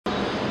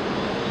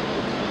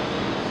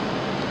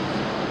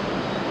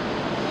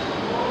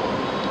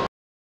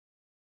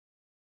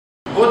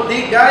Good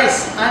day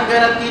guys! I'm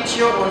gonna teach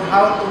you on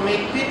how to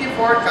make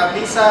Petit-Four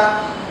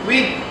Khabeesa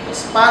with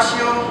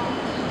pistachio,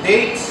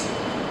 dates,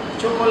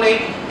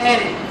 chocolate, and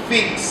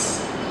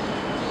figs.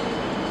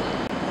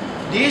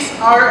 These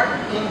are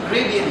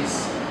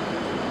ingredients.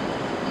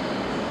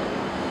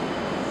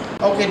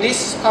 Okay,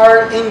 these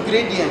are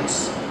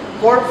ingredients.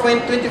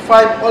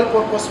 4.25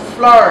 all-purpose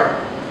flour,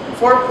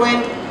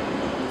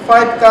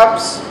 4.5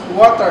 cups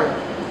water,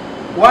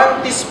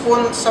 1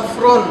 teaspoon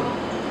saffron,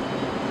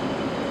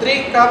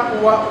 3 cup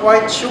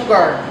white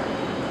sugar,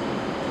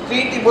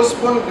 3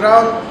 tablespoon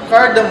ground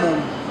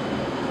cardamom,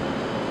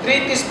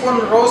 3 teaspoon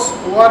rose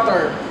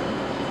water,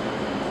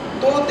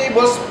 2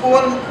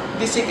 tablespoon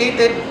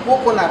desiccated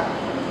coconut,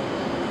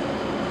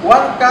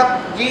 1 cup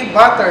ghee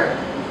butter,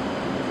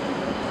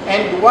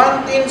 and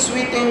 1 tin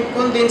sweetened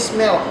condensed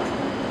milk.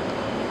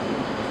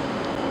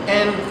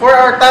 And for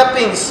our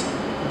toppings,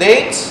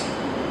 dates,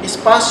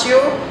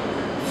 pistachio,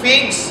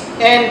 figs,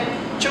 and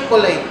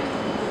chocolate.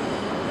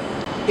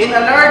 In a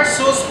large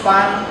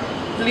saucepan,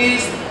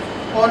 placed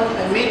on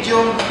a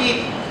medium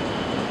heat.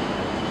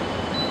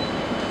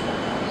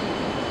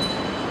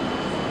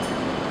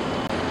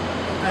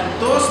 And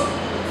toast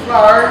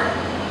flour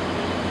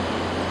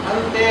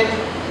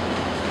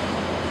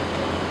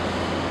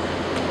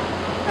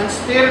and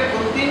stir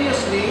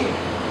continuously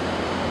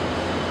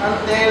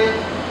until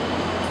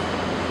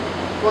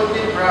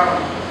golden brown.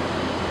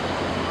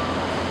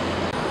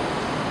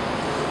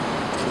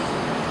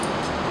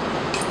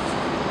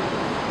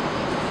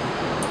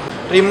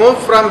 Remove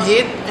from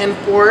heat and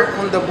pour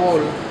on the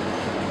bowl.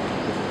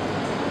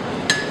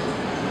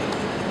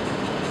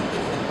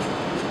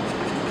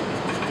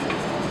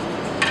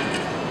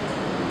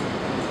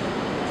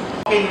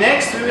 Okay,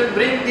 next we will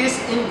bring these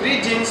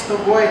ingredients to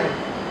boil.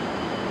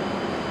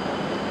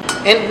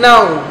 And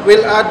now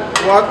we'll add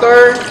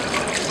water,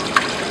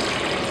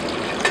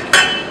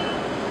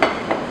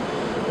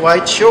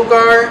 white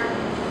sugar,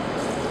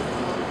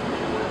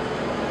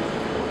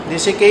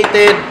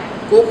 desiccated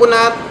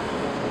coconut,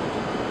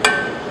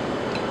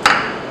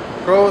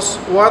 rose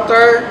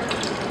water,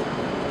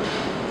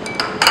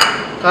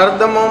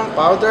 cardamom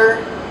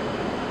powder,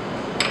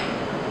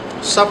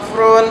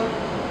 saffron,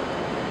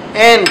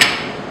 and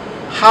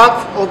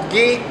half of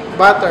ghee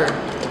butter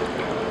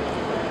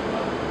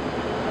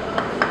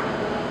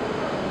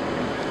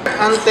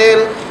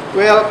until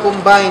well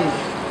combined.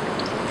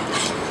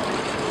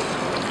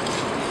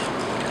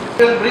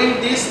 We'll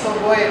bring this to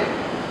boil.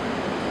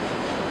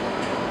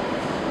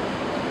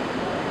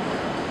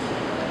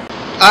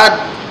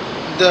 Add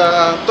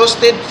the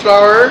toasted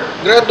flour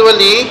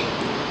gradually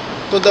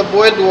to the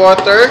boiled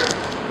water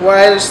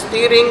while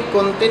stirring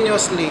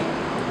continuously.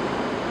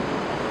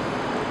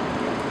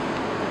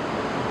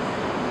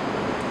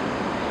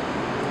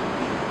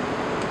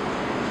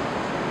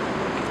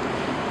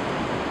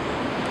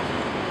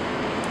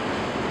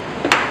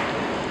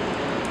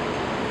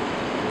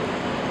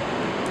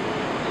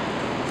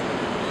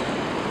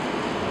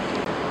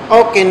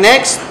 Okay,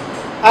 next,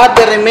 add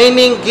the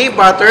remaining ghee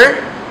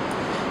butter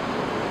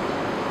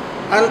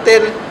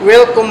until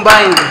well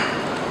combined.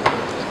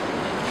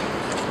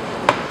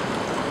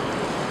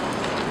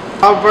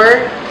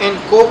 Cover and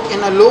cook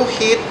in a low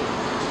heat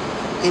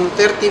in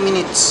 30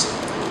 minutes.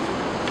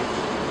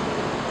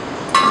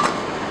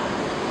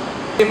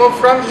 Remove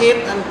from heat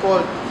and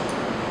cold.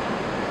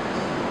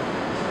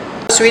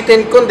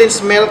 Sweeten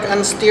condensed milk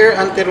and stir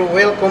until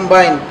well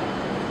combined.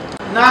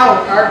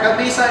 Now our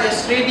Khabeesa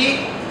is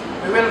ready.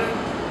 We will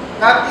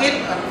cut it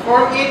and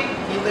form it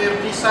into your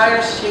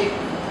desired shape.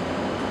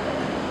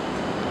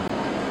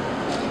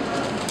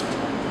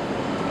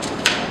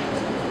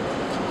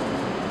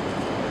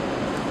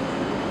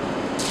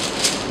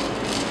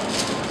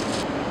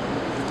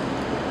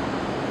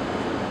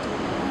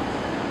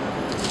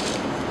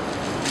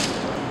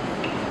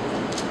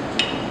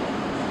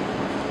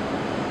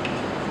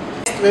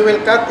 We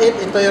will cut it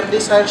into your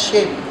desired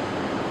shape.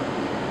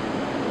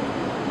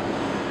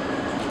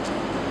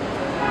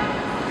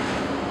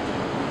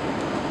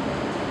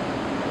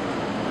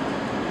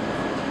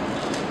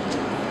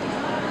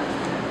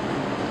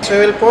 So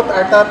we will put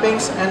our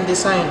toppings and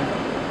design.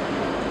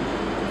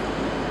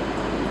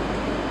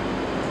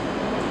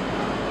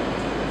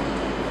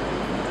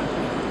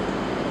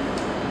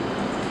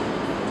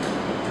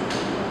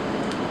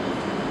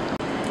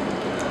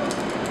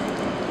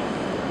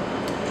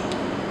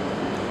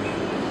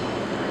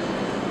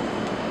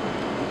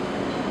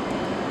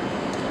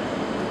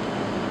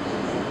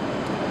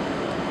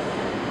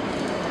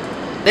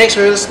 Next,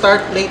 we will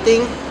start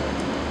plating.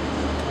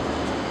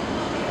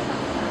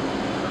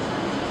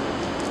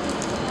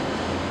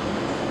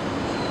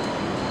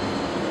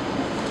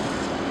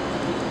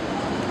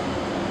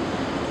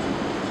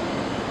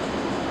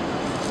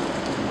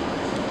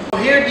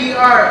 Here they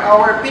are,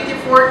 our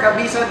Petit-Four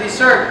Khabeesa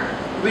dessert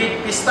with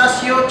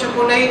pistachio,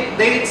 chocolate,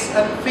 dates,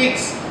 and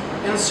figs,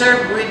 and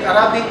served with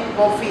Arabic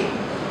coffee.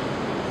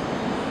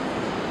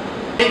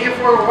 Thank you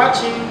for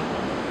watching.